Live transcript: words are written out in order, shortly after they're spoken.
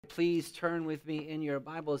Please turn with me in your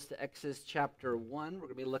Bibles to Exodus chapter 1. We're going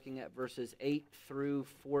to be looking at verses 8 through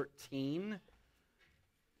 14.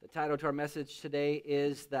 The title to our message today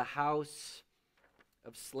is The House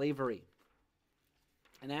of Slavery.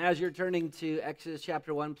 And as you're turning to Exodus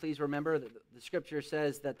chapter 1, please remember that the scripture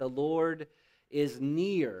says that the Lord is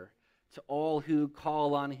near to all who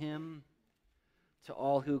call on Him,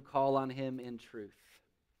 in truth.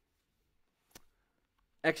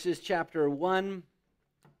 Exodus chapter 1,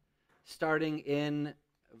 starting in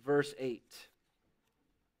verse 8.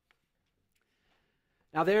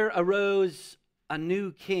 Now there arose a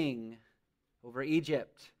new king over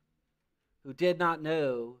Egypt who did not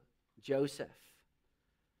know Joseph.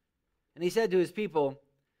 And he said to his people,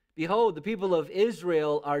 "Behold, the people of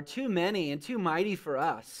Israel are too many and too mighty for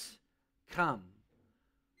us. Come,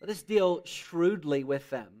 let us deal shrewdly with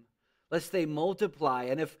them, lest they multiply,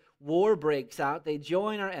 and if war breaks out, they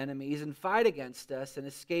join our enemies and fight against us and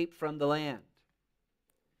escape from the land."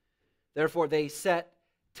 Therefore they set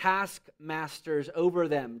taskmasters over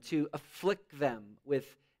them to afflict them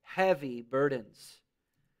with heavy burdens.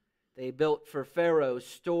 They built for Pharaoh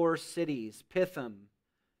store cities, Pithom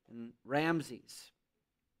and Ramses.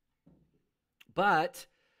 But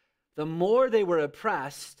the more they were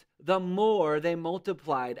oppressed, the more they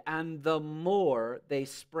multiplied, and the more they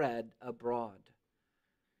spread abroad.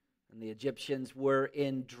 And the Egyptians were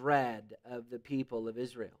in dread of the people of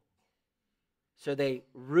Israel. So they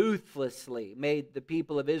ruthlessly made the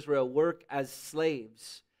people of Israel work as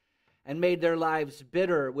slaves and made their lives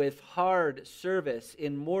bitter with hard service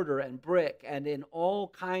in mortar and brick and in all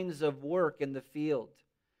kinds of work in the field.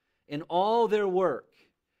 In all their work,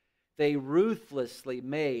 they ruthlessly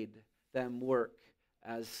made them work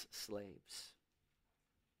as slaves.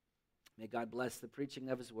 May God bless the preaching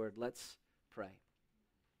of His word. Let's pray.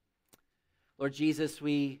 Lord Jesus,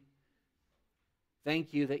 we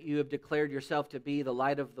thank you that you have declared yourself to be the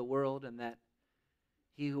light of the world, and that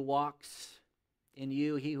he who walks in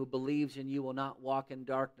you, he who believes in you, will not walk in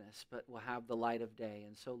darkness, but will have the light of day.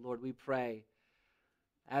 And so, Lord, we pray,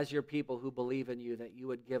 as your people who believe in you, that you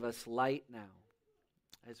would give us light now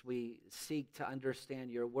as we seek to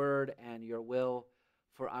understand your word and your will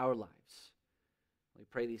for our lives. We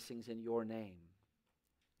pray these things in your name.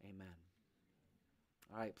 Amen.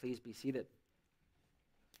 All right, please be seated.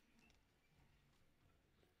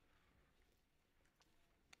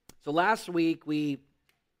 So last week we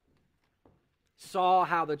saw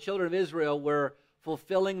how the children of Israel were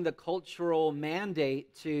fulfilling the cultural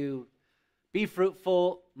mandate to be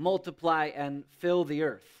fruitful, multiply, and fill the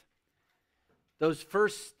earth. Those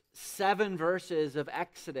first 7 verses of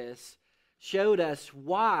Exodus showed us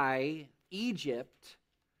why Egypt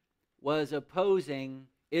was opposing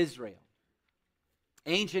Israel.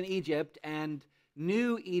 Ancient Egypt and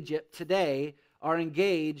New Egypt today are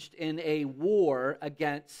engaged in a war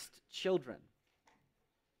against children.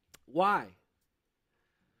 Why?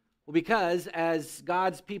 Well, because as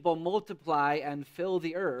God's people multiply and fill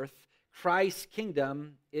the earth, Christ's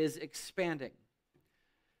kingdom is expanding.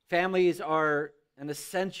 Families are the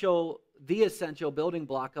essential building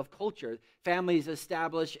block of culture. Families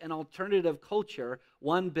establish an alternative culture,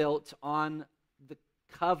 one built on the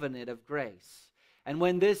covenant of grace. And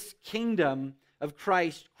when this kingdom of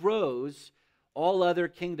Christ grows, all other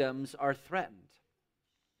kingdoms are threatened.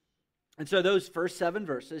 And so those first 7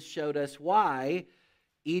 verses showed us why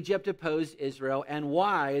Egypt opposed Israel and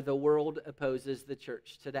why the world opposes the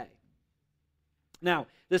church today. Now,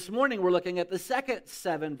 this morning we're looking at the second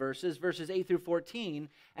 7 verses, verses 8 through 14,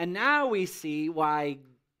 and now we see why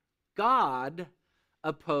God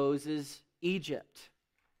opposes Egypt.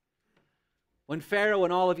 When Pharaoh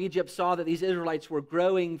and all of Egypt saw that these Israelites were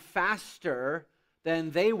growing faster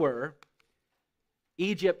than they were,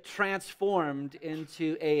 Egypt transformed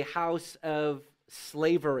into a house of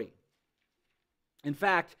slavery. In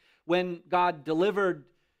fact, when God delivered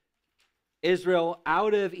Israel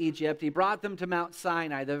out of Egypt, he brought them to Mount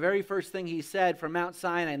Sinai. The very first thing he said from Mount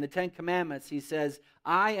Sinai in the 10 Commandments, he says,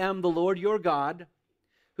 "I am the Lord your God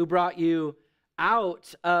who brought you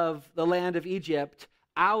out of the land of Egypt,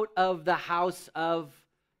 out of the house of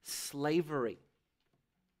slavery."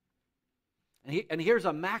 And here's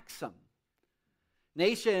a maxim.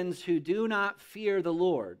 Nations who do not fear the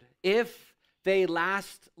Lord, if they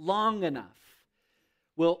last long enough,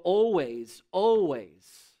 will always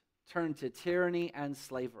turn to tyranny and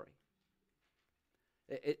slavery.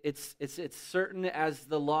 It's certain as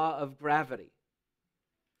the law of gravity.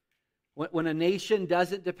 When a nation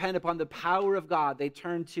doesn't depend upon the power of God, they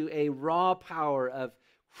turn to a raw power of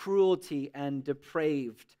cruelty and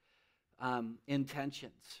depraved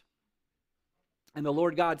intentions. And the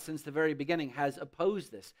Lord God, since the very beginning, has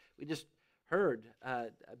opposed this. We just heard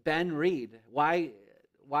Ben read, why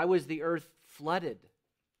was the earth flooded?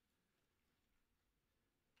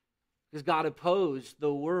 Because God opposed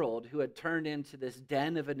the world who had turned into this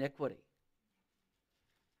den of iniquity.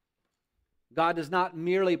 God does not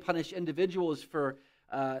merely punish individuals for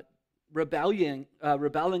rebelling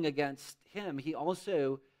against him. He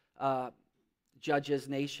also judges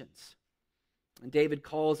nations. And David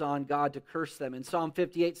calls on God to curse them. In Psalm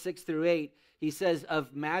 58, 6-8, he says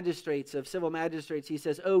of magistrates, of civil magistrates, he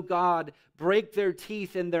says, "O God, break their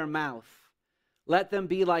teeth in their mouth. Let them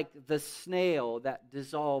be like the snail that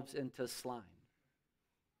dissolves into slime."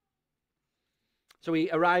 So we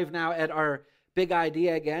arrive now at our big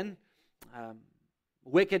idea again.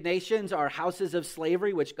 Wicked nations are houses of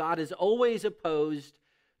slavery, which God has always opposed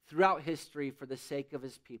throughout history for the sake of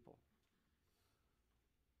his people.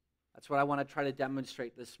 That's what I want to try to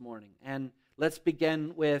demonstrate this morning. And let's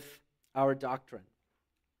begin with our doctrine.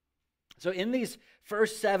 So in these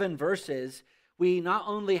first 7 verses, we not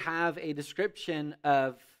only have a description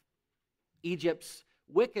of Egypt's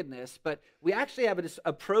wickedness, but we actually have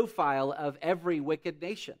a profile of every wicked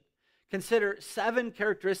nation. Consider 7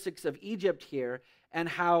 characteristics of Egypt here and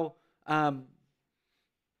how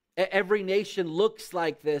every nation looks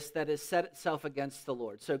like this that has set itself against the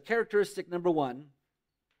Lord. So characteristic number one,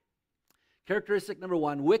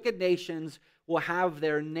 wicked nations will have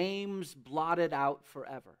their names blotted out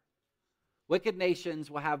forever. Wicked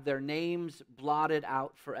nations will have their names blotted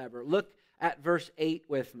out forever. Look at verse 8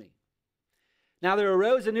 with me. "Now there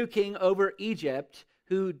arose a new king over Egypt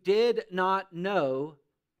who did not know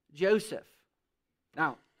Joseph."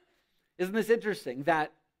 Now, isn't this interesting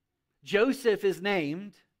that Joseph is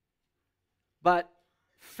named, but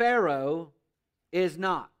Pharaoh is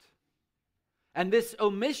not? And this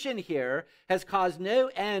omission here has caused no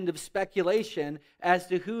end of speculation as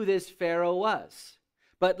to who this Pharaoh was.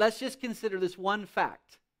 But let's just consider this one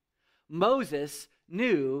fact. Moses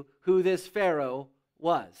knew who this Pharaoh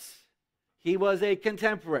was. He was a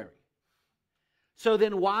contemporary. So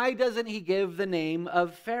then why doesn't he give the name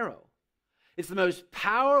of Pharaoh? It's the most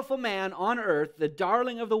powerful man on earth, the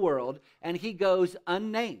darling of the world, and he goes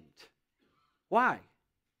unnamed. Why?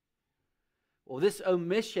 Well, this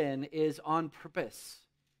omission is on purpose.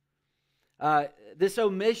 This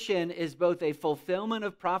omission is both a fulfillment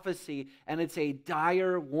of prophecy and it's a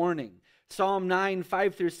dire warning. Psalm 9,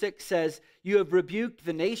 5-6 says, "You have rebuked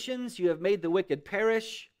the nations, you have made the wicked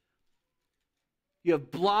perish. You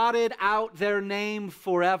have blotted out their name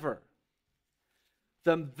forever.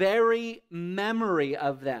 The very memory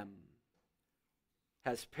of them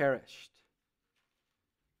has perished."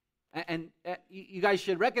 And you guys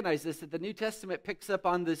should recognize this, that the New Testament picks up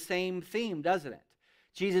on the same theme, doesn't it?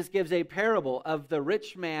 Jesus gives a parable of the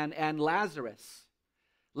rich man and Lazarus.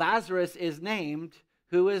 Lazarus is named,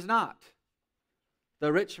 who is not?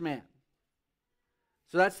 The rich man.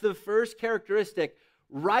 So that's the first characteristic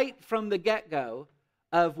right from the get-go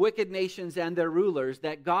of wicked nations and their rulers,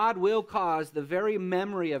 that God will cause the very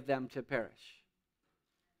memory of them to perish.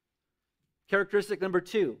 Characteristic number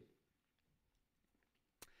 2.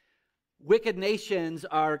 Wicked nations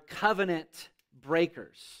are covenant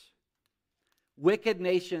breakers. Wicked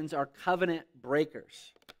nations are covenant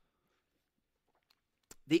breakers.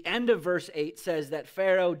 The end of verse 8 says that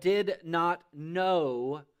Pharaoh did not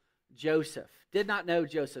know Joseph. Did not know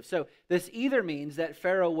Joseph. So this either means that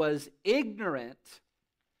Pharaoh was ignorant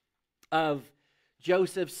of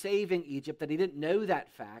Joseph saving Egypt, that he didn't know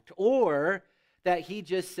that fact, or that he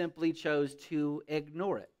just simply chose to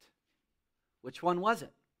ignore it. Which one was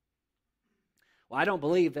it? Well, I don't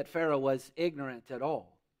believe that Pharaoh was ignorant at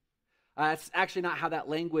all. That's actually not how that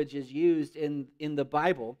language is used in the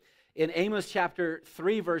Bible. In Amos chapter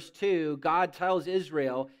 3, verse 2, God tells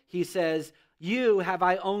Israel, he says, "You have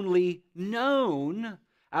I only known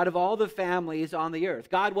out of all the families on the earth."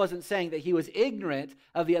 God wasn't saying that he was ignorant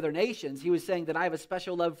of the other nations. He was saying that I have a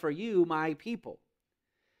special love for you, my people.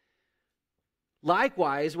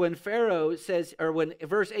 Likewise, when Pharaoh says, or when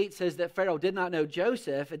verse 8 says that Pharaoh did not know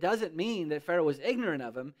Joseph, it doesn't mean that Pharaoh was ignorant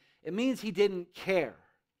of him. It means he didn't care.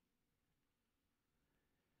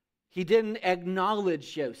 He didn't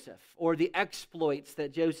acknowledge Joseph or the exploits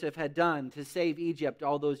that Joseph had done to save Egypt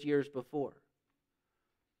all those years before.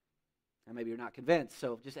 And maybe you're not convinced,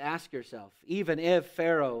 so just ask yourself, even if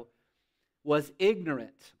Pharaoh was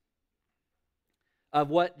ignorant of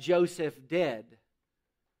what Joseph did,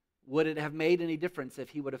 would it have made any difference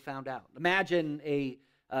if he would have found out? Imagine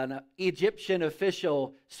an Egyptian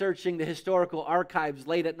official searching the historical archives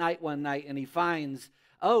late at night one night, and he finds,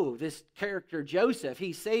 oh, this character Joseph,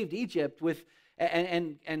 he saved Egypt with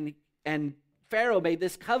and Pharaoh made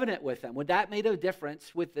this covenant with them. Would that make a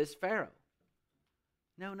difference with this Pharaoh?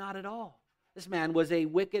 No, not at all. This man was a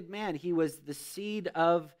wicked man. He was the seed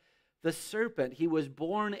of the serpent. He was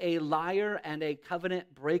born a liar and a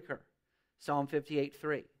covenant breaker. Psalm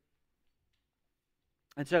 58:3.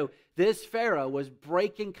 And so this Pharaoh was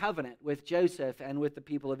breaking covenant with Joseph and with the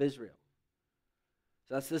people of Israel.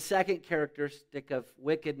 So that's the second characteristic of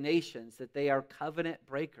wicked nations, that they are covenant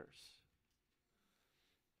breakers.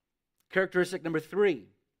 Characteristic number 3.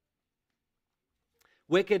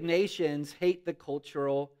 Wicked nations hate the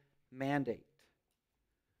cultural mandate.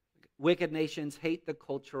 Wicked nations hate the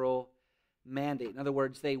cultural mandate. In other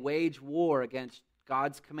words, they wage war against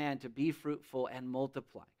God's command to be fruitful and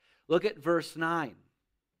multiply. Look at verse 9.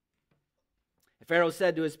 Pharaoh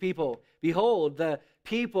said to his people, "Behold, the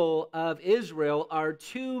people of Israel are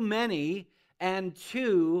too many and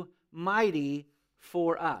too mighty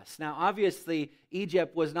for us." Now, obviously,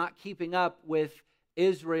 Egypt was not keeping up with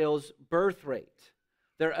Israel's birth rate.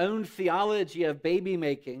 Their own theology of baby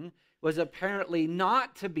making was apparently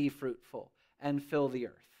not to be fruitful and fill the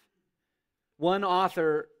earth. One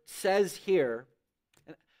author says here,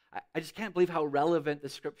 and I just can't believe how relevant the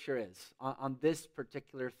scripture is on this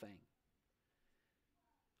particular thing.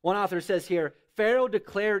 One author says here, Pharaoh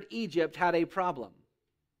declared Egypt had a problem.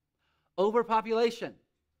 Overpopulation.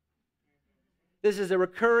 This is a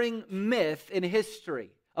recurring myth in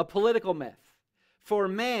history, a political myth. For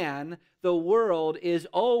man, the world is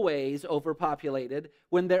always overpopulated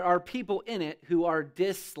when there are people in it who are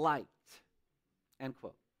disliked. End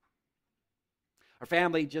quote. Our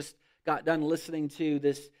family just got done listening to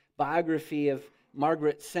this biography of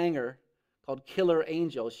Margaret Sanger called Killer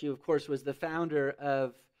Angel. She, of course, was the founder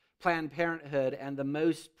of Planned Parenthood and the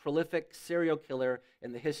most prolific serial killer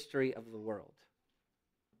in the history of the world.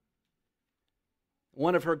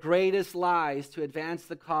 One of her greatest lies to advance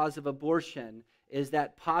the cause of abortion is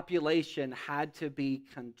that population had to be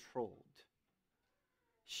controlled.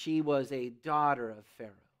 She was a daughter of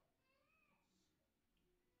Pharaoh.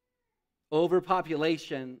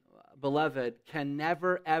 Overpopulation, beloved, can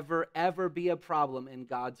never, ever, ever be a problem in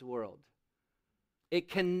God's world. It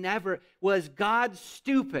can never. Was God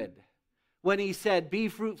stupid when he said, "Be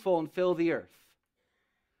fruitful and fill the earth"?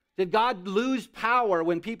 Did God lose power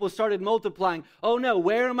when people started multiplying? Oh no,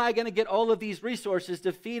 where am I going to get all of these resources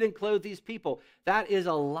to feed and clothe these people? That is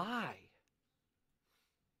a lie.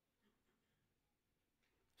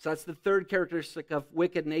 So that's the third characteristic of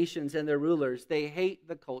wicked nations and their rulers. They hate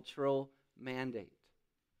the cultural mandate.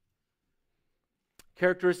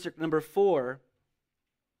 Characteristic number 4,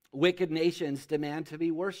 wicked nations demand to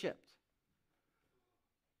be worshiped.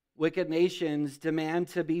 Wicked nations demand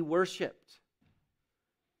to be worshiped.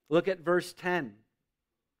 Look at verse 10.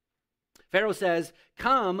 Pharaoh says,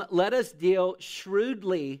 "Come, let us deal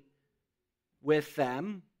shrewdly with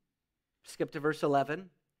them." Skip to verse 11.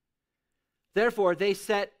 Therefore, they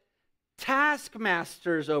set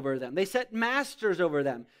taskmasters over them. They set masters over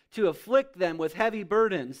them to afflict them with heavy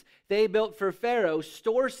burdens. They built for Pharaoh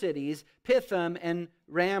store cities, Pithom and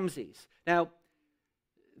Ramses. Now,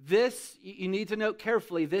 this, you need to note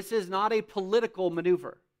carefully, this is not a political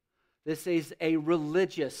maneuver. This is a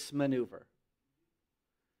religious maneuver.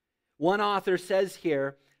 One author says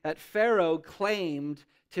here that Pharaoh claimed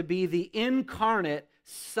to be the incarnate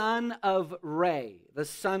son of Re, the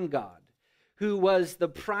sun god, who was the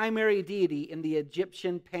primary deity in the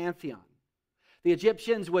Egyptian pantheon. The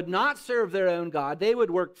Egyptians would not serve their own god, they would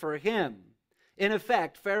work for him. In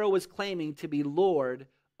effect, Pharaoh was claiming to be Lord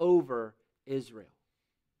over Israel.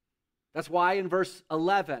 That's why in verse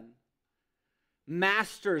 11,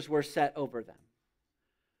 masters were set over them.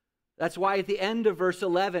 That's why at the end of verse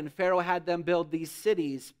 11, Pharaoh had them build these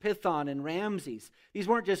cities, Pithom and Ramses. These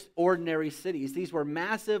weren't just ordinary cities. These were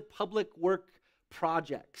massive public work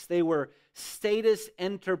projects. They were status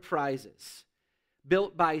enterprises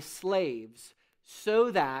built by slaves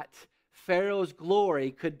so that Pharaoh's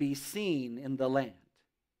glory could be seen in the land.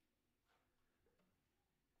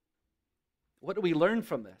 What do we learn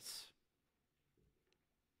from this?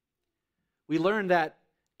 We learn that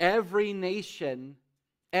every nation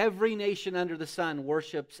under the sun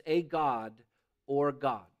worships a god or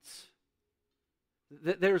gods.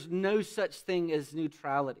 There's no such thing as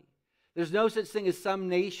neutrality. There's no such thing as some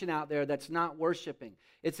nation out there that's not worshiping.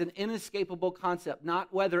 It's an inescapable concept,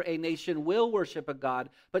 not whether a nation will worship a god,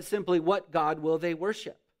 but simply what God will they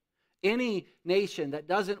worship. Any nation that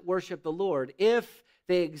doesn't worship the Lord, if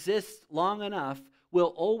they exist long enough,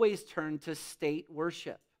 will always turn to state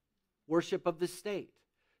worship. Worship of the state.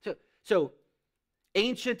 So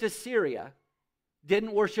ancient Assyria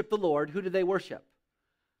didn't worship the Lord. Who did they worship?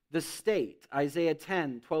 The state. Isaiah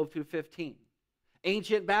 10, 12 through 15.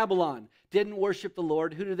 Ancient Babylon didn't worship the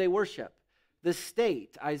Lord. Who do they worship? The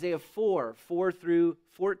state. Isaiah 4 through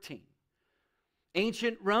 14.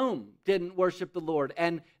 Ancient Rome didn't worship the Lord,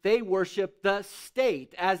 and they worshiped the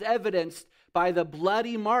state, as evidenced by the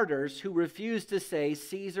bloody martyrs who refused to say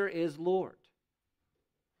Caesar is Lord.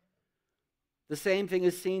 The same thing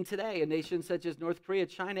is seen today in nations such as North Korea,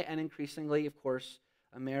 China, and increasingly, of course,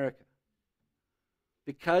 America.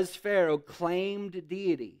 Because Pharaoh claimed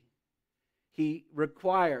deity, he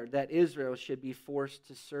required that Israel should be forced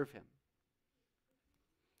to serve him.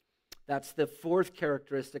 That's the fourth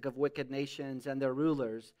characteristic of wicked nations and their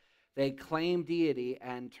rulers. They claim deity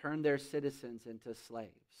and turn their citizens into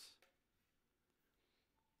slaves.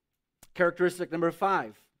 Characteristic number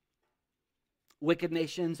 5. Wicked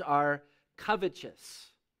nations are covetous.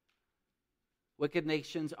 Wicked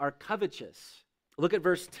nations are covetous. Look at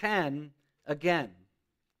verse 10 again.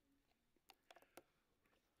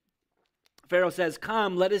 Pharaoh says,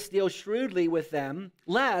 "Come, let us deal shrewdly with them,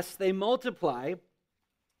 lest they multiply.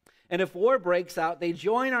 And if war breaks out, they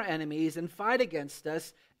join our enemies and fight against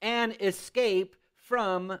us and escape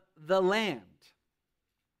from the land."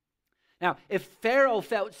 Now, if Pharaoh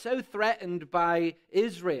felt so threatened by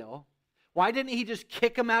Israel, why didn't he just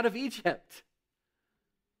kick them out of Egypt?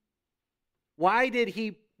 Why did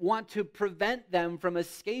he want to prevent them from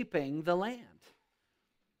escaping the land?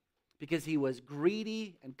 Because he was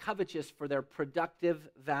greedy and covetous for their productive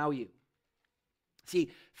value.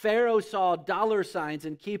 See, Pharaoh saw dollar signs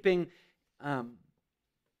in keeping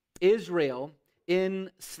Israel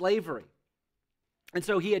in slavery. And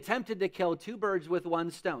so he attempted to kill two birds with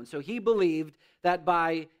one stone. So he believed that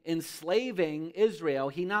by enslaving Israel,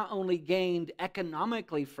 he not only gained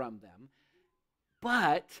economically from them,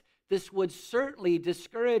 but this would certainly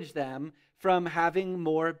discourage them from having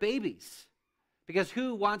more babies. Because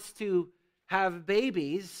who wants to have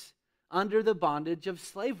babies under the bondage of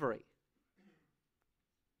slavery?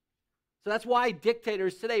 So that's why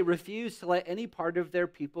dictators today refuse to let any part of their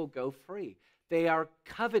people go free. They are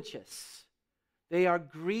covetous. They are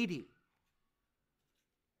greedy.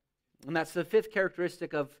 And that's the fifth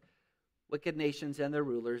characteristic of wicked nations and their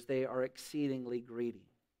rulers. They are exceedingly greedy.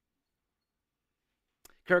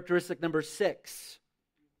 Characteristic number 6.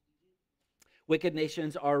 Wicked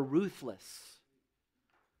nations are ruthless.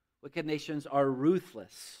 Wicked nations are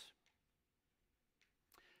ruthless.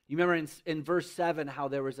 You remember in verse 7 how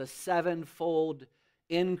there was a 7-fold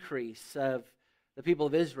increase of the people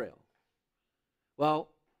of Israel. Well,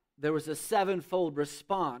 there was a 7-fold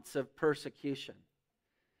response of persecution.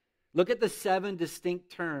 Look at the 7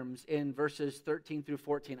 distinct terms in verses 13 through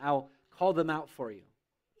 14. I'll call them out for you.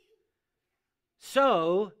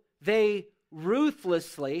 So they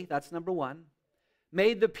ruthlessly, that's number 1,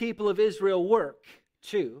 made the people of Israel work,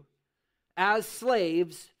 2, as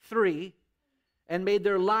slaves, 3, and made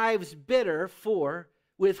their lives bitter, 4,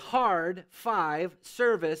 with hard, 5,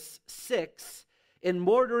 service, 6, in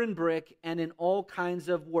mortar and brick, and in all kinds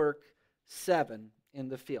of work, 7, in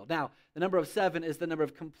the field. Now, the number of 7 is the number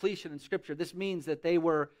of completion in Scripture. This means that they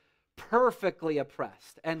were perfectly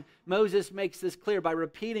oppressed. And Moses makes this clear by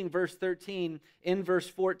repeating verse 13 in verse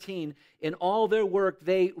 14. In all their work,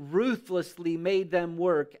 they ruthlessly made them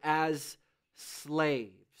work as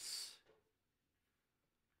slaves.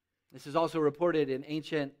 This is also reported in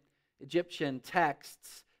ancient Egyptian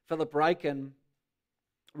texts. Philip Ryken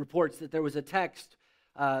reports that there was a text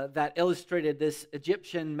that illustrated this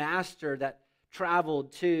Egyptian master that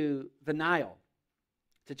traveled to the Nile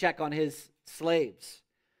to check on his slaves.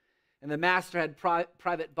 And the master had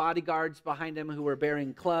private bodyguards behind him who were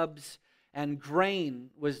bearing clubs, and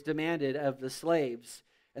grain was demanded of the slaves.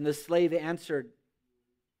 And the slave answered,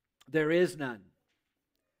 "There is none."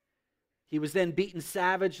 He was then beaten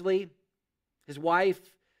savagely. His wife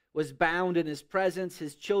was bound in his presence.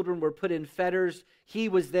 His children were put in fetters. He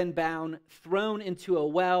was then bound, thrown into a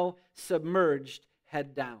well, submerged,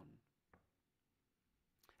 head down.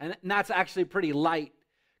 And that's actually pretty light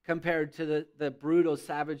compared to the brutal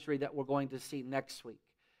savagery that we're going to see next week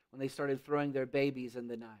when they started throwing their babies in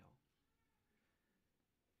the Nile.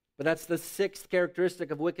 But that's the 6th characteristic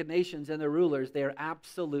of wicked nations and their rulers. They are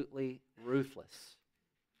absolutely ruthless.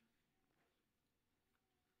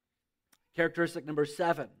 Characteristic number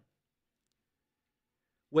 7.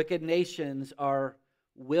 Wicked nations are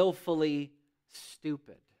willfully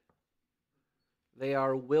stupid. They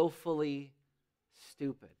are willfully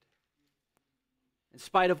stupid. In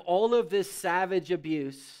spite of all of this savage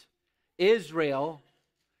abuse, Israel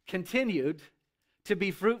continued to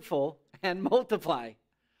be fruitful and multiply.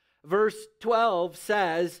 Verse 12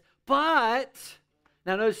 says, but,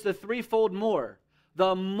 now notice the threefold more.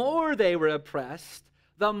 The more they were oppressed,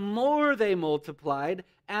 the more they multiplied,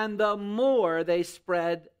 and the more they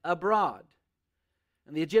spread abroad.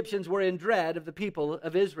 And the Egyptians were in dread of the people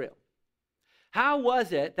of Israel. How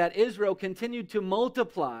was it that Israel continued to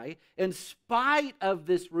multiply in spite of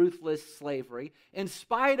this ruthless slavery, in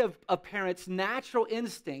spite of a parent's natural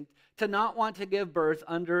instinct to not want to give birth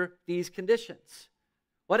under these conditions?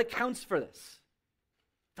 What accounts for this?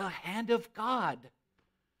 The hand of God.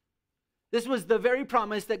 This was the very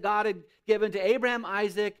promise that God had given to Abraham,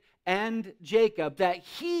 Isaac, and Jacob, that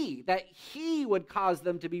he would cause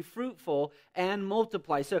them to be fruitful and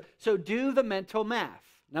multiply. So do the mental math.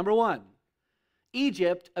 Number one,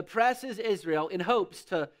 Egypt oppresses Israel in hopes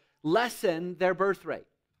to lessen their birth rate.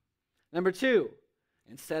 Number two,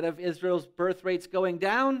 instead of Israel's birth rates going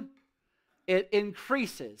down, it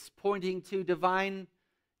increases, pointing to divine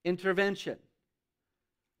intervention.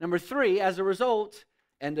 Number three, as a result,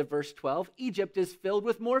 end of verse 12, Egypt is filled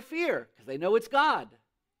with more fear because they know it's God.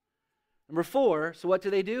 Number four, so what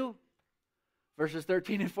do? Verses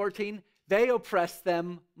 13 and 14, they oppress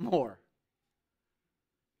them more.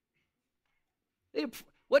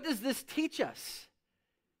 What does this teach us?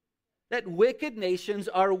 That wicked nations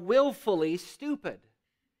are willfully stupid.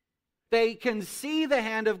 They can see the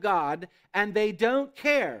hand of God and they don't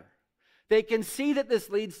care. They can see that this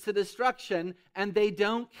leads to destruction and they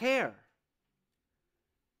don't care.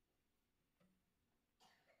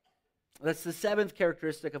 That's the seventh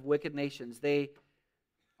characteristic of wicked nations. They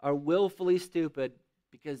are willfully stupid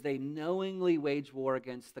because they knowingly wage war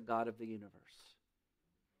against the God of the universe.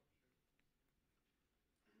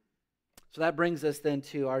 So that brings us then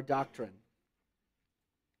to our doctrine.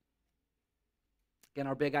 Again,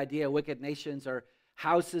 our big idea, wicked nations are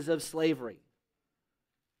houses of slavery,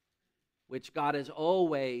 which God has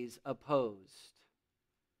always opposed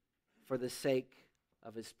for the sake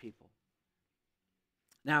of his people.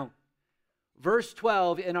 Now, verse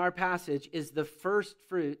 12 in our passage is the first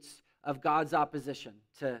fruits of God's opposition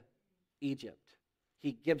to Egypt.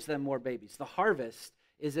 He gives them more babies. The harvest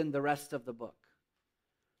is in the rest of the book.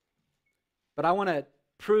 But I want to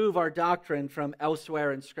prove our doctrine from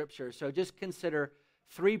elsewhere in Scripture. So just consider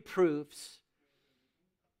three proofs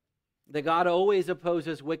that God always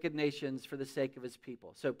opposes wicked nations for the sake of his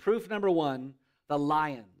people. So proof number one, the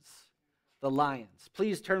lions. The lions.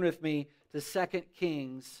 Please turn with me to 2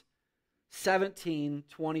 Kings 17,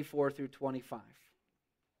 24 through 25.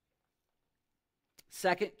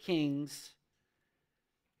 2 Kings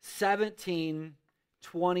 17,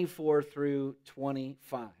 24 through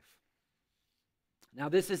 25. Now,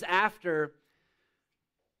 this is after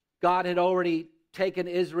God had already taken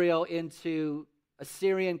Israel into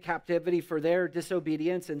Assyrian captivity for their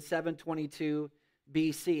disobedience in 722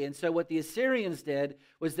 BC. And so what the Assyrians did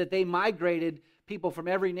was that they migrated people from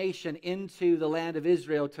every nation into the land of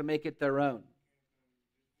Israel to make it their own.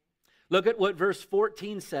 Look at what verse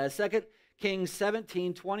 14 says. 2 Kings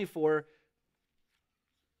 17, 24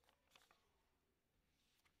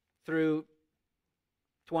 through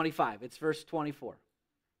 25. It's verse 24.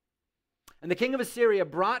 And the king of Assyria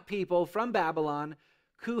brought people from Babylon,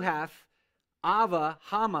 Kuhath, Ava,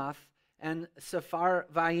 Hamath, and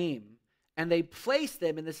Sepharvaim, and they placed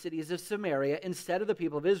them in the cities of Samaria instead of the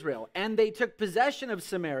people of Israel. And they took possession of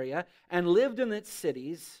Samaria and lived in its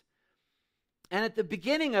cities. And at the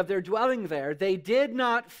beginning of their dwelling there, they did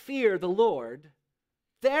not fear the Lord.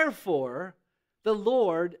 Therefore, the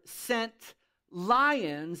Lord sent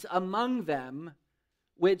lions among them,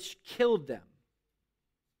 which killed them.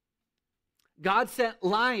 God sent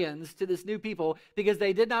lions to this new people because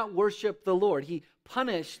they did not worship the Lord. He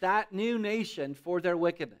punished that new nation for their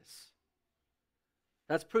wickedness.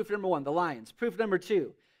 That's proof number one, the lions. Proof number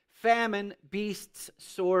two, famine, beasts,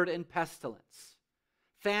 sword, and pestilence.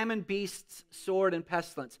 Famine, beasts, sword, and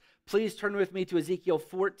pestilence. Please turn with me to Ezekiel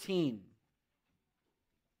 14.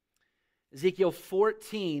 Ezekiel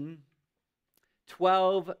 14,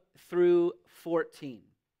 12 through 14.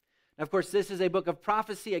 Now, of course, this is a book of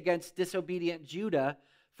prophecy against disobedient Judah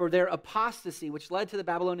for their apostasy, which led to the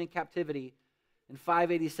Babylonian captivity in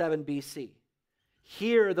 587 BC.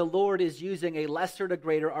 Here, the Lord is using a lesser to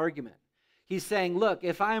greater argument. He's saying, look,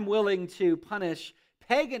 if I'm willing to punish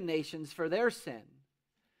pagan nations for their sin,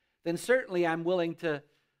 then certainly I'm willing to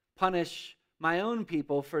punish my own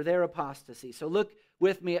people for their apostasy. So look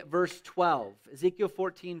with me at verse 12, Ezekiel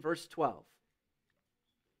 14, verse 12.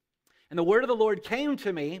 And the word of the Lord came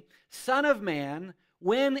to me, Son of man,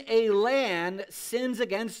 when a land sins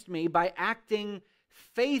against me by acting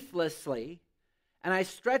faithlessly, and I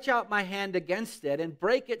stretch out my hand against it and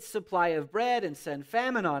break its supply of bread and send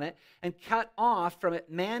famine on it and cut off from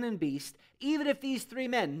it man and beast, even if these three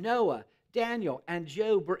men, Noah, Daniel, and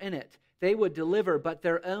Job were in it, they would deliver but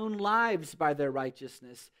their own lives by their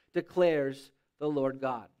righteousness, declares the Lord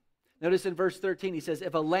God. Notice in verse 13, he says,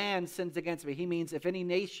 if a land sins against me, he means if any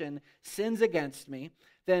nation sins against me,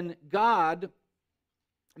 then God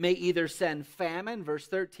may either send famine, verse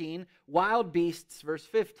 13, wild beasts, verse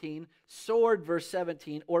 15, sword, verse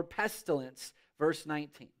 17, or pestilence, verse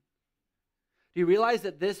 19. Do you realize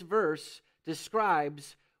that this verse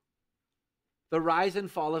describes the rise and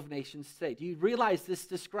fall of nations today? Do you realize this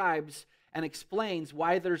describes and explains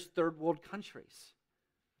why there's third world countries?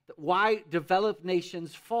 Why developed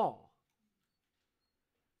nations fall?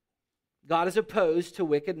 God is opposed to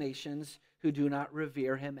wicked nations who do not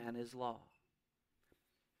revere him and his law.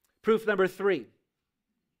 Proof number 3,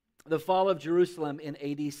 the fall of Jerusalem in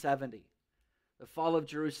AD 70. The fall of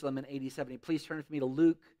Jerusalem in AD 70. Please turn with me to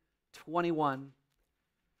Luke 21,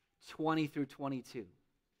 20 through 22.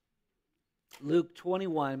 Luke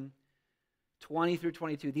 21, 20 through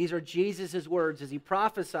 22. These are Jesus' words as he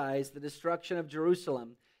prophesies the destruction of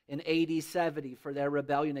Jerusalem in AD 70 for their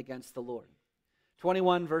rebellion against the Lord.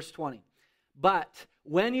 21, verse 20. But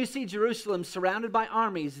when you see Jerusalem surrounded by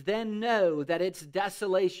armies, then know that its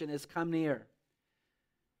desolation has come near.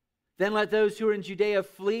 Then let those who are in Judea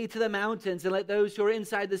flee to the mountains, and let those who are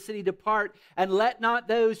inside the city depart, and let not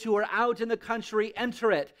those who are out in the country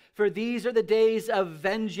enter it, for these are the days of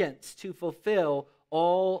vengeance to fulfill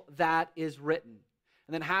all that is written.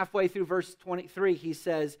 And then halfway through verse 23, he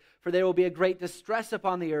says, for there will be a great distress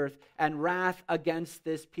upon the earth and wrath against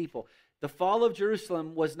this people. The fall of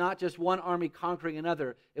Jerusalem was not just one army conquering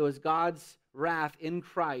another. It was God's wrath in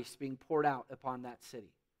Christ being poured out upon that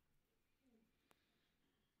city.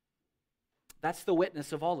 That's the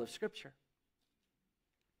witness of all of Scripture.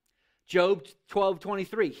 Job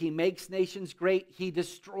 12:23, he makes nations great, he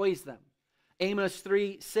destroys them. Amos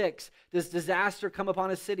 3:6, does disaster come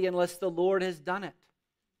upon a city unless the Lord has done it?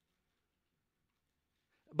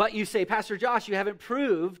 But you say, Pastor Josh, you haven't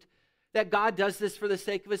proved that God does this for the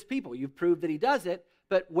sake of his people. You've proved that he does it,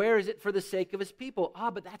 but where is it for the sake of his people?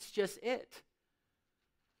 But that's just it.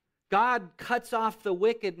 God cuts off the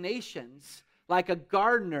wicked nations like a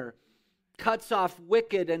gardener cuts off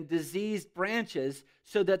wicked and diseased branches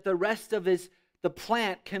so that the rest of the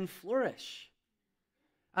plant can flourish.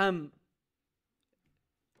 In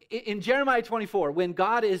Jeremiah 24, when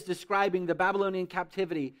God is describing the Babylonian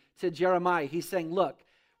captivity to Jeremiah, he's saying, look,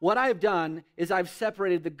 what I've done is I've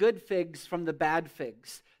separated the good figs from the bad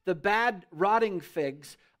figs. The bad, rotting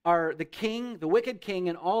figs are the king, the wicked king,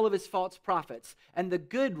 and all of his false prophets. And the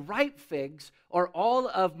good, ripe figs are all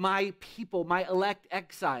of my people, my elect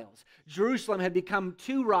exiles. Jerusalem had become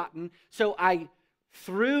too rotten, so I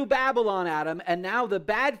threw Babylon at them, and now the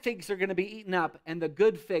bad figs are going to be eaten up, and the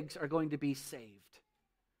good figs are going to be saved.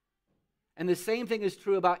 And the same thing is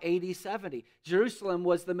true about AD 70. Jerusalem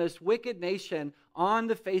was the most wicked nation on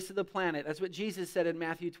the face of the planet. That's what Jesus said in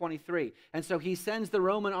Matthew 23. And so he sends the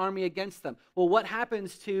Roman army against them. Well, what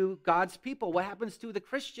happens to God's people? What happens to the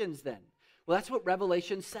Christians then? Well, that's what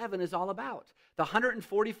Revelation 7 is all about. The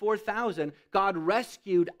 144,000 God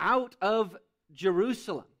rescued out of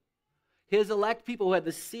Jerusalem. His elect people who had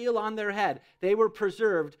the seal on their head, they were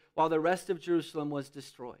preserved while the rest of Jerusalem was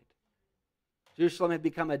destroyed. Jerusalem had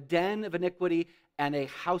become a den of iniquity and a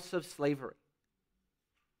house of slavery.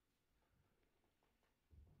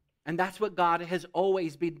 And that's what God has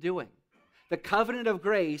always been doing. The covenant of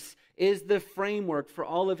grace is the framework for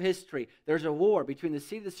all of history. There's a war between the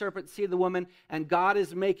seed of the serpent, the seed of the woman, and God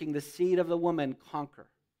is making the seed of the woman conquer.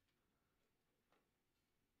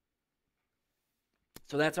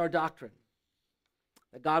 So that's our doctrine.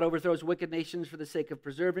 That God overthrows wicked nations for the sake of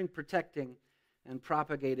preserving, protecting, and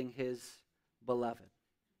propagating his beloved.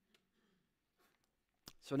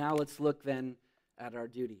 So now let's look then at our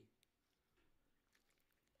duty.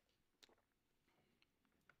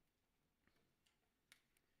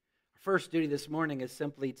 Our first duty this morning is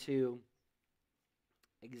simply to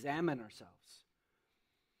examine ourselves.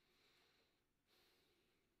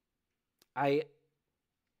 I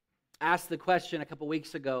asked the question a couple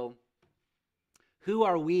weeks ago, who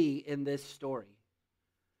are we in this story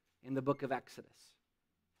in the book of Exodus?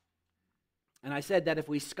 And I said that if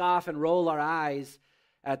we scoff and roll our eyes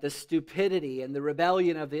at the stupidity and the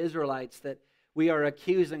rebellion of the Israelites, that we are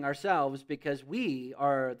accusing ourselves because we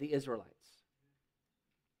are the Israelites.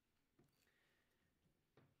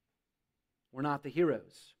 We're not the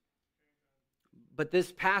heroes. But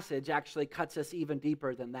this passage actually cuts us even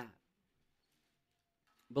deeper than that.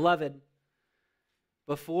 Beloved,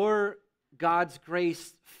 before God's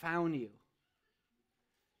grace found you,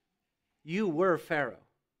 you were Pharaoh.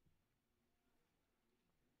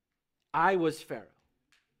 I was Pharaoh.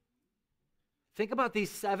 Think about these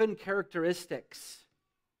 7 characteristics.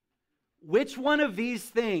 Which one of these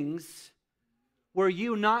things were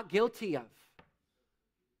you not guilty of?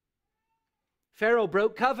 Pharaoh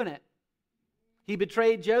broke covenant. He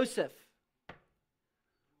betrayed Joseph.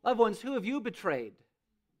 Loved ones, who have you betrayed?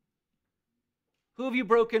 Who have you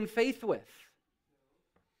broken faith with?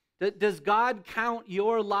 Does God count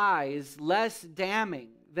your lies less damning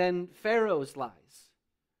than Pharaoh's lies?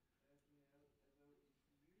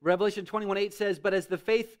 Revelation 21:8 says, But as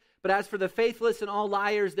for the faithless and all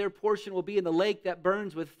liars, their portion will be in the lake that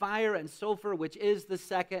burns with fire and sulfur, which is the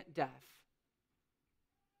second death.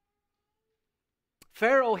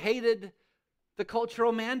 Pharaoh hated the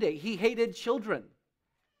cultural mandate. He hated children.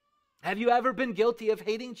 Have you ever been guilty of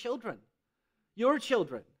hating children? Your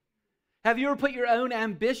children? Have you ever put your own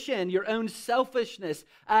ambition, your own selfishness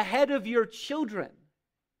ahead of your children?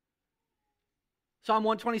 Psalm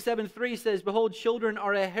 127:3 says, Behold, children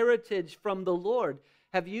are a heritage from the Lord.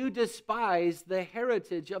 Have you despised the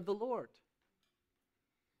heritage of the Lord?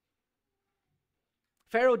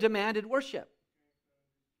 Pharaoh demanded worship.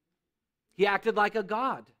 He acted like a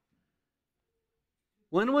god.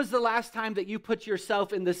 When was the last time that you put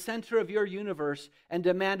yourself in the center of your universe and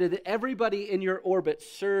demanded that everybody in your orbit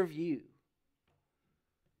serve you?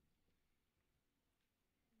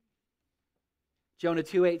 Jonah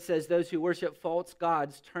 2:8 says, Those who worship false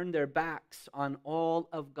gods turn their backs on all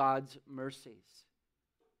of God's mercies.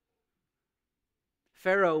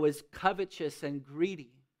 Pharaoh was covetous and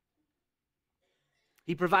greedy.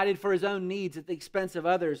 He provided for his own needs at the expense of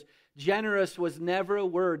others. Generous was never a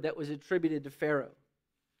word that was attributed to Pharaoh.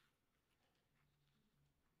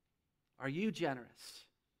 Are you generous?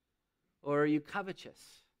 Or are you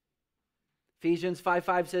covetous? Ephesians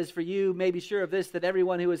 5:5 says, For you may be sure of this, that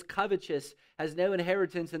everyone who is covetous has no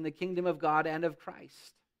inheritance in the kingdom of God and of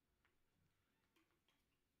Christ.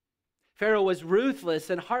 Pharaoh was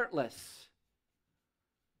ruthless and heartless.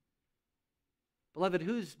 Beloved,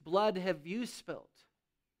 whose blood have you spilled?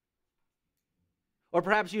 Or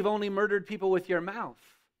perhaps you've only murdered people with your mouth.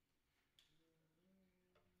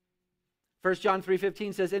 1 John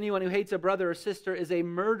 3:15 says, Anyone who hates a brother or sister is a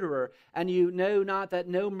murderer, and you know that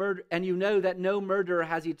no murderer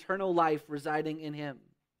has eternal life residing in him.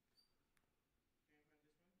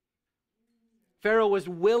 Pharaoh was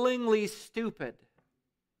willingly stupid.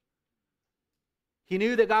 He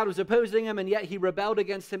knew that God was opposing him, and yet he rebelled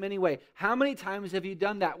against him anyway. How many times have you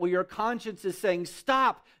done that where your conscience is saying,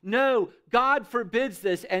 Stop, no, God forbids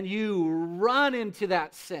this, and you run into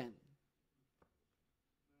that sin?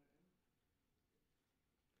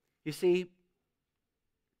 You see,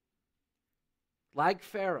 like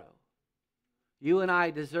Pharaoh, you and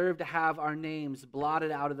I deserve to have our names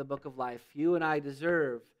blotted out of the book of life. You and I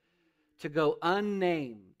deserve to go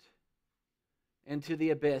unnamed into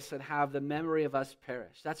the abyss and have the memory of us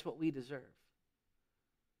perish. That's what we deserve.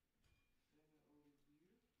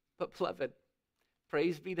 But beloved,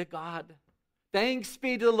 praise be to God. Thanks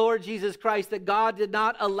be to the Lord Jesus Christ that God did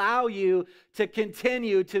not allow you to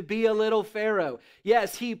continue to be a little Pharaoh.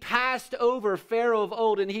 Yes, he passed over Pharaoh of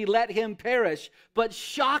old and he let him perish. But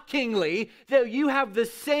shockingly, though you have the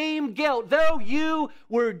same guilt, though you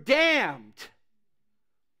were damned,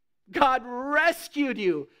 God rescued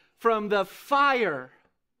you from the fire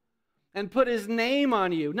and put his name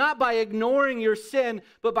on you, not by ignoring your sin,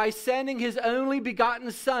 but by sending his only begotten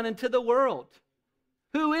Son into the world.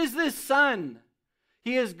 Who is this Son?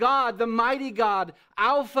 He is God, the mighty God,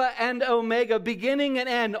 Alpha and Omega, beginning and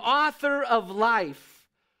end, author of life.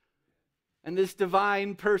 And this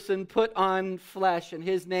divine person put on flesh, and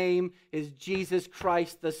his name is Jesus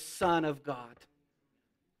Christ, the Son of God.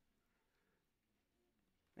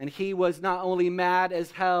 And he was not only mad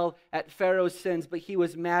as hell at Pharaoh's sins, but he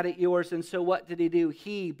was mad at yours. And so what did he do?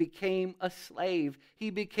 He became a slave. He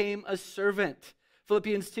became a servant.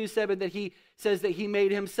 Philippians 2:7 that he says that he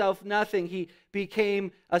made himself nothing. He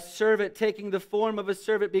became a servant, taking the form of a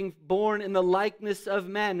servant, being born in the likeness of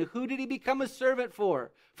men. Who did he become a servant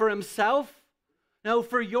for? For himself? No,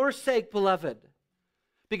 for your sake, beloved.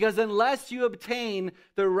 Because unless you obtain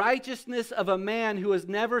the righteousness of a man who has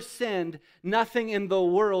never sinned, nothing in the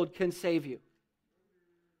world can save you.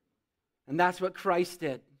 And that's what Christ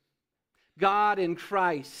did. God in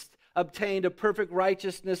Christ obtained a perfect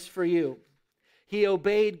righteousness for you. He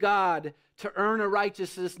obeyed God to earn a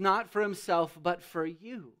righteousness not for himself, but for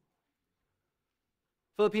you.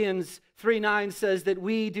 Philippians 3:9 says that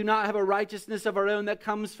we do not have a righteousness of our own that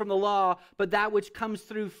comes from the law, but that which comes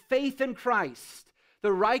through faith in Christ,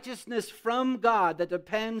 the righteousness from God that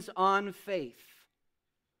depends on faith.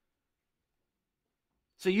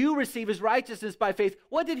 So you receive his righteousness by faith.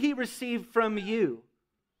 What did he receive from you?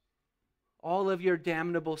 all of your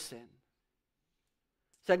damnable sin.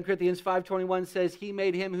 2 Corinthians 5:21 says, He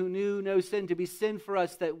made him who knew no sin to be sin for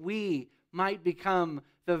us, that we might become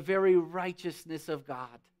the very righteousness of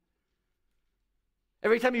God.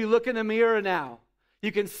 Every time you look in the mirror now,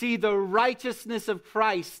 you can see the righteousness of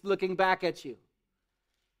Christ looking back at you.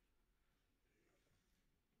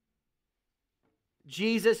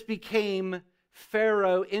 Jesus became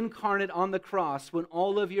Pharaoh incarnate on the cross when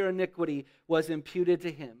all of your iniquity was imputed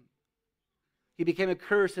to him. He became a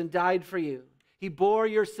curse and died for you. He bore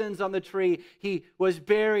your sins on the tree. He was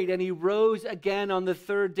buried and he rose again on the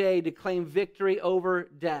third day to claim victory over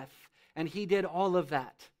death. And he did all of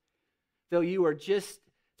that. Though you were just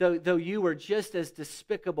as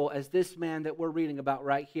despicable as this man that we're reading about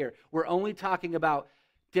right here. We're only talking about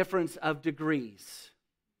difference of degrees.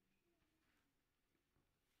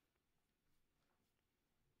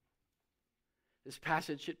 This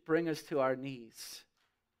passage should bring us to our knees.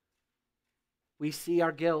 We see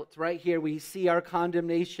our guilt right here. We see our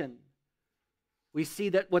condemnation. We see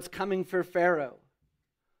that what's coming for Pharaoh.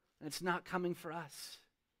 And it's not coming for us.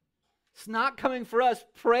 It's not coming for us.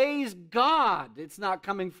 Praise God, it's not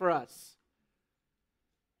coming for us.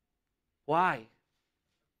 Why?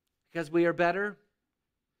 Because we are better?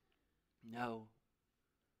 No.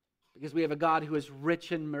 Because we have a God who is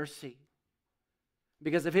rich in mercy.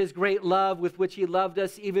 Because of his great love with which he loved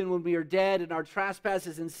us, even when we are dead in our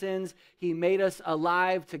trespasses and sins, he made us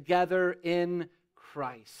alive together in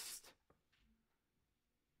Christ.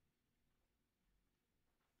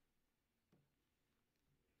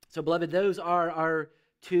 So, beloved, those are our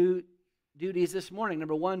two duties this morning.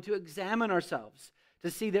 Number one, to examine ourselves, to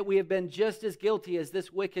see that we have been just as guilty as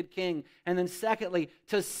this wicked king. And then secondly,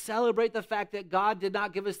 to celebrate the fact that God did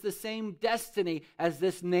not give us the same destiny as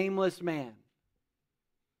this nameless man.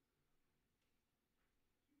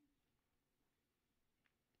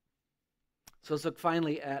 So let's look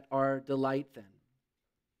finally at our delight then,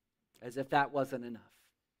 as if that wasn't enough.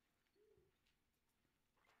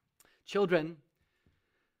 Children,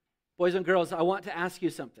 boys and girls, I want to ask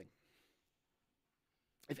you something.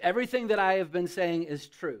 If everything that I have been saying is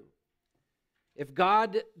true, if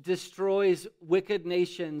God destroys wicked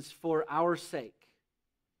nations for our sake,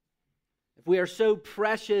 if we are so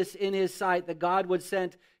precious in his sight that God would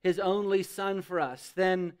send his only son for us,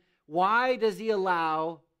 then why does he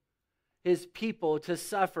allow his people to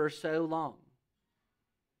suffer so long?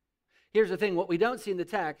 Here's the thing, what we don't see in the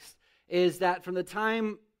text is that from the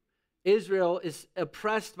time Israel is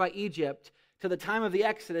oppressed by Egypt to the time of the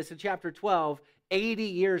Exodus in chapter 12, 80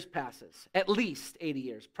 years passes, at least 80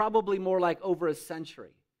 years, probably more like over a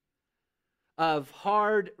century of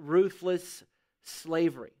hard, ruthless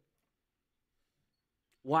slavery.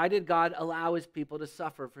 Why did God allow his people to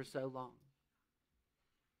suffer for so long?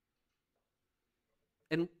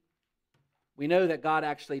 And we know that God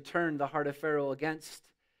actually turned the heart of Pharaoh against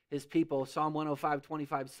his people. Psalm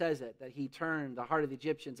 105:25 says it, that he turned the heart of the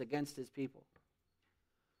Egyptians against his people.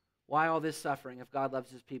 Why all this suffering if God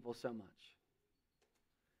loves his people so much?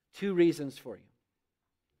 Two reasons for you.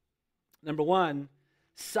 Number one,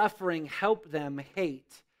 suffering helped them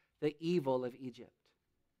hate the evil of Egypt.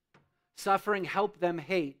 Suffering helped them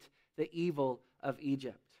hate the evil of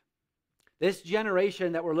Egypt. This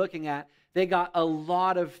generation that we're looking at, they got a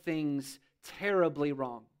lot of things terribly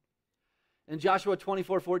wrong. In Joshua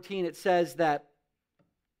 24:14, it says that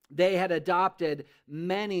they had adopted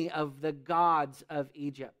many of the gods of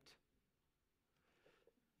Egypt.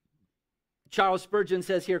 Charles Spurgeon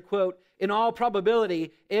says here, quote, "In all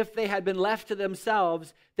probability, if they had been left to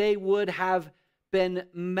themselves, they would have been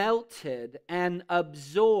melted and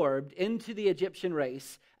absorbed into the Egyptian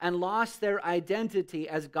race and lost their identity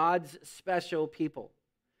as God's special people.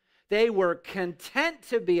 They were content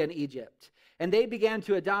to be in Egypt, and they began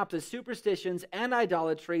to adopt the superstitions and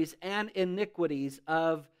idolatries and iniquities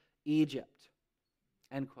of Egypt."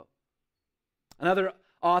 End quote. Another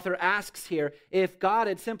author asks here, if God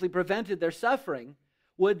had simply prevented their suffering,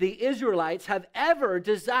 would the Israelites have ever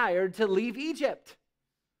desired to leave Egypt?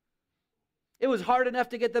 It was hard enough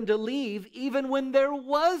to get them to leave even when there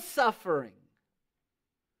was suffering.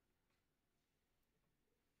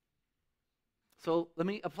 So let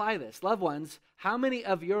me apply this. Loved ones, how many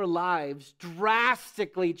of your lives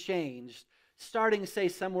drastically changed starting, say,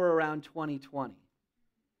 somewhere around 2020?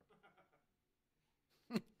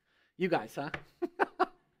 You guys, huh?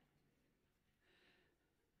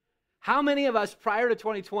 How many of us prior to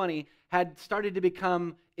 2020 had started to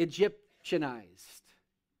become Egyptianized?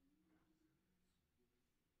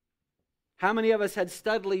 How many of us had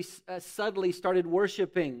subtly started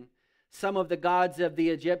worshiping some of the gods of the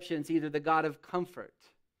Egyptians, either the god of comfort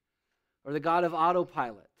or the god of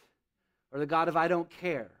autopilot or the God of I don't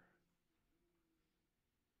care.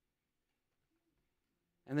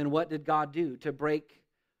 And then what did God do to break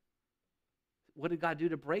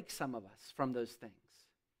some of us from those things?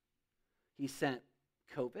 He sent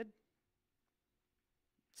COVID,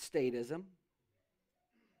 statism.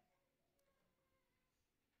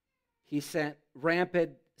 He sent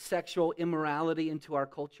rampant sexual immorality into our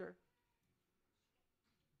culture.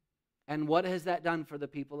 And what has that done for the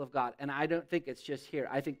people of God? And I don't think it's just here.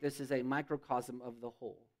 I think this is a microcosm of the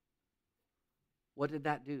whole. What did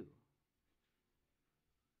that do?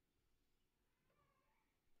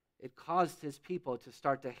 It caused his people to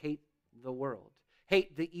start to hate the world,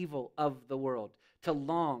 hate the evil of the world, to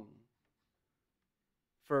long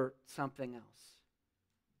for something else.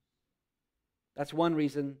 That's one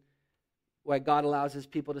reason why God allows his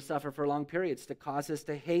people to suffer for long periods, to cause us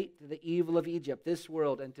to hate the evil of Egypt, this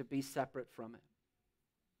world, and to be separate from it.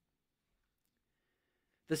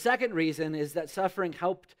 The second reason is that suffering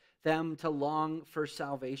helped them to long for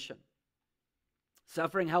salvation.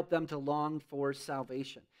 Suffering helped them to long for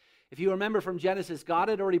salvation. If you remember from Genesis, God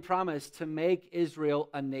had already promised to make Israel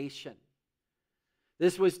a nation.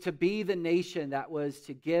 This was to be the nation that was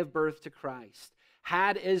to give birth to Christ.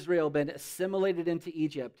 Had Israel been assimilated into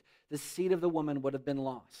Egypt, the seed of the woman would have been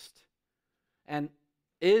lost. And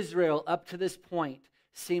Israel, up to this point,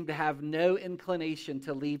 seemed to have no inclination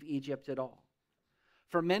to leave Egypt at all.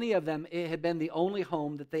 For many of them, it had been the only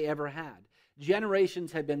home that they ever had.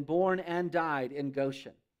 Generations had been born and died in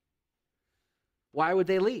Goshen. Why would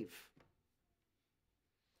they leave?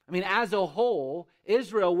 I mean, as a whole,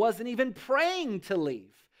 Israel wasn't even praying to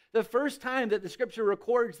leave. The first time that the scripture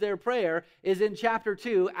records their prayer is in chapter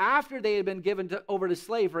 2, after they had been given over to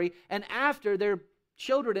slavery and after their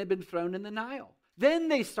children had been thrown in the Nile. Then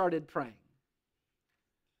they started praying.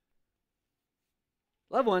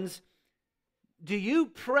 Loved ones, do you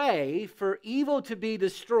pray for evil to be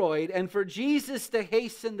destroyed and for Jesus to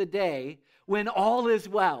hasten the day when all is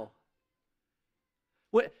well?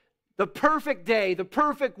 The perfect day, the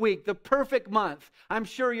perfect week, the perfect month. I'm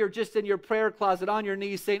sure you're just in your prayer closet on your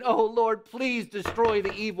knees saying, oh Lord, please destroy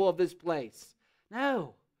the evil of this place.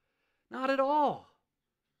 No, not at all.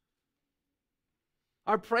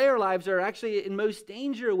 Our prayer lives are actually in most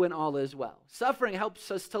danger when all is well. Suffering helps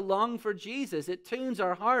us to long for Jesus. It tunes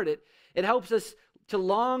our heart. It helps us to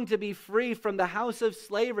long to be free from the house of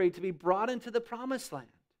slavery, to be brought into the promised land.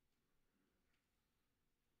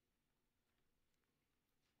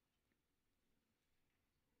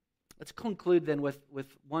 Let's conclude then with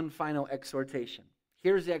one final exhortation.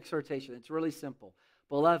 Here's the exhortation. It's really simple.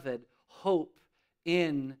 Beloved, hope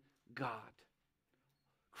in God.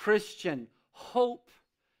 Christian, hope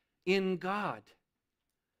in God.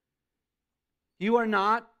 You are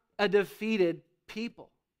not a defeated people.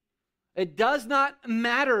 It does not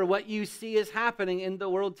matter what you see is happening in the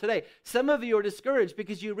world today. Some of you are discouraged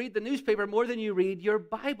because you read the newspaper more than you read your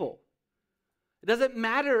Bible. It doesn't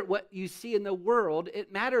matter what you see in the world.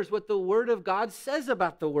 It matters what the Word of God says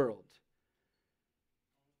about the world.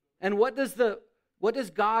 And what does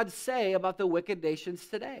God say about the wicked nations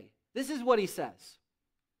today? This is what he says.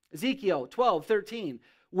 Ezekiel 12:13.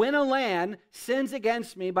 When a land sins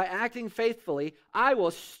against me by acting faithfully, I will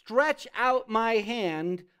stretch out my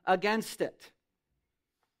hand against it.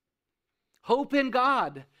 Hope in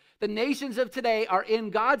God. The nations of today are in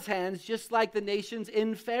God's hands, just like the nations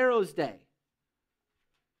in Pharaoh's day.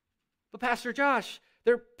 But Pastor Josh,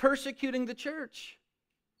 they're persecuting the church.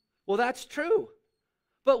 Well, that's true.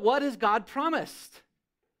 But what has God promised?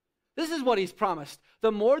 This is what he's promised.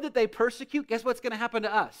 The more that they persecute, guess what's going to happen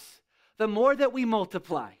to us? The more that we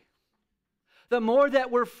multiply. The more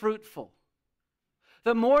that we're fruitful.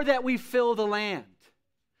 The more that we fill the land.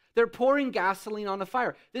 They're pouring gasoline on the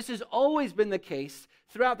fire. This has always been the case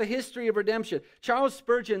throughout the history of redemption. Charles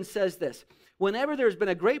Spurgeon says this: whenever there's been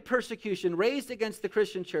a great persecution raised against the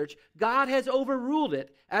Christian church, God has overruled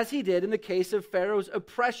it, as he did in the case of Pharaoh's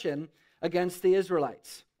oppression against the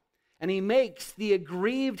Israelites. And he makes the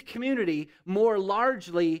aggrieved community more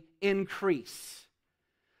largely increase.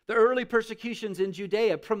 The early persecutions in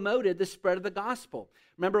Judea promoted the spread of the gospel.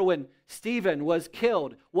 Remember when Stephen was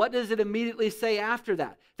killed, what does it immediately say after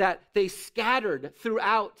that? That they scattered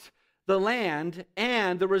throughout the land,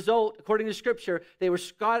 and the result, according to Scripture, they were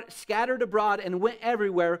scattered abroad and went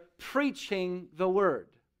everywhere preaching the word.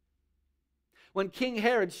 When King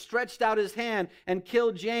Herod stretched out his hand and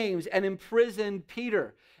killed James and imprisoned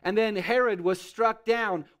Peter, and then Herod was struck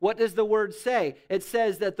down, what does the word say? It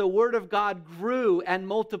says that the word of God grew and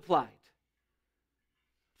multiplied.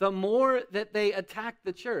 The more that they attack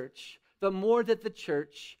the church, the more that the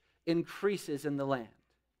church increases in the land.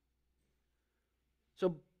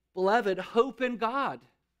 So Beloved, hope in God.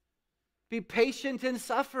 Be patient in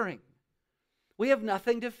suffering. We have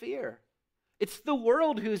nothing to fear. It's the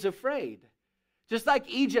world who's afraid. Just like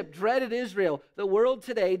Egypt dreaded Israel, the world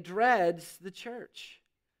today dreads the church.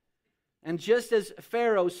 And just as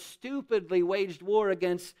Pharaoh stupidly waged war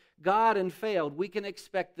against God and failed, we can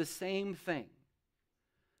expect the same thing.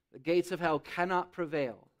 The gates of hell cannot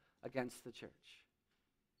prevail against the church.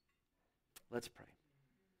 Let's pray.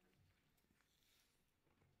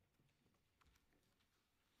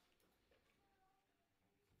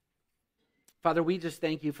 Father, we just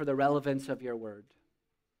thank you for the relevance of your word.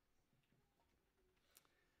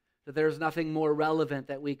 That there's nothing more relevant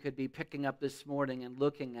that we could be picking up this morning and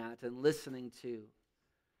looking at and listening to.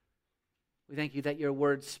 We thank you that your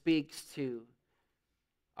word speaks to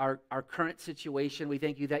our current situation. We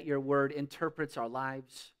thank you that your word interprets our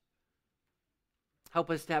lives.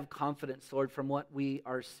 Help us to have confidence, Lord, from what we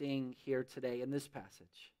are seeing here today in this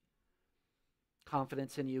passage.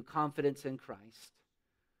 Confidence in you, confidence in Christ.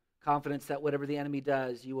 Confidence that whatever the enemy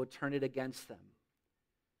does, you will turn it against them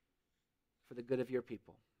for the good of your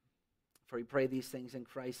people. For we pray these things in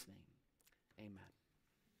Christ's name. Amen.